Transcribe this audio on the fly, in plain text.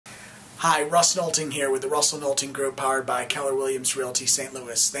Hi, Russ Nolting here with the Russell Nolting Group powered by Keller Williams Realty St.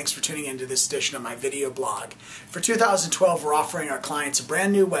 Louis. Thanks for tuning into this edition of my video blog. For 2012, we're offering our clients a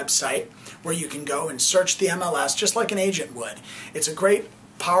brand new website where you can go and search the MLS just like an agent would. It's a great,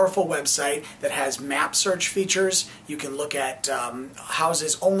 powerful website that has map search features. You can look at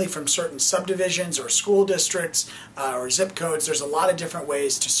houses only from certain subdivisions or school districts or zip codes. There's a lot of different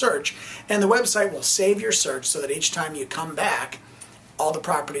ways to search, and the website will save your search so that each time you come back, all the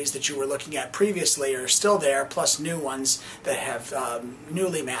properties that you were looking at previously are still there, plus new ones that have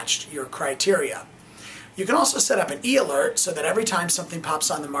newly matched your criteria. You can also set up an e-alert so that every time something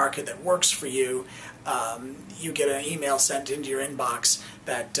pops on the market that works for you, you get an email sent into your inbox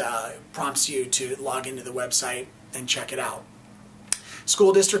that prompts you to log into the website and check it out.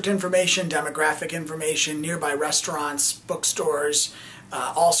 School district information, demographic information, nearby restaurants, bookstores,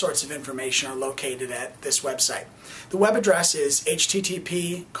 all sorts of information are located at this website. The web address is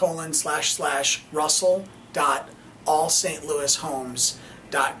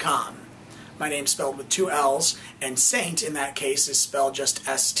http://russell.allstlouishomes.com. My name's spelled with two L's, and Saint in that case is spelled just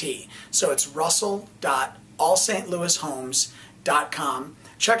S-T. So it's russell.allstlouishomes.com.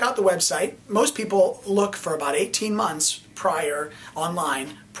 Check out the website. Most people look for about 18 months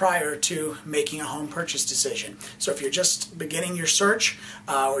online prior to making a home purchase decision. So if you're just beginning your search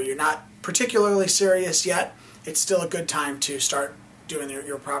or you're not particularly serious yet, it's still a good time to start doing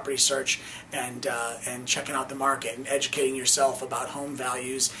your property search and checking out the market and educating yourself about home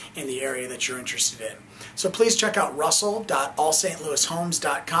values in the area that you're interested in. So please check out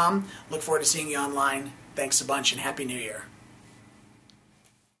russell.allstlouishomes.com. Look forward to seeing you online. Thanks a bunch and Happy New Year.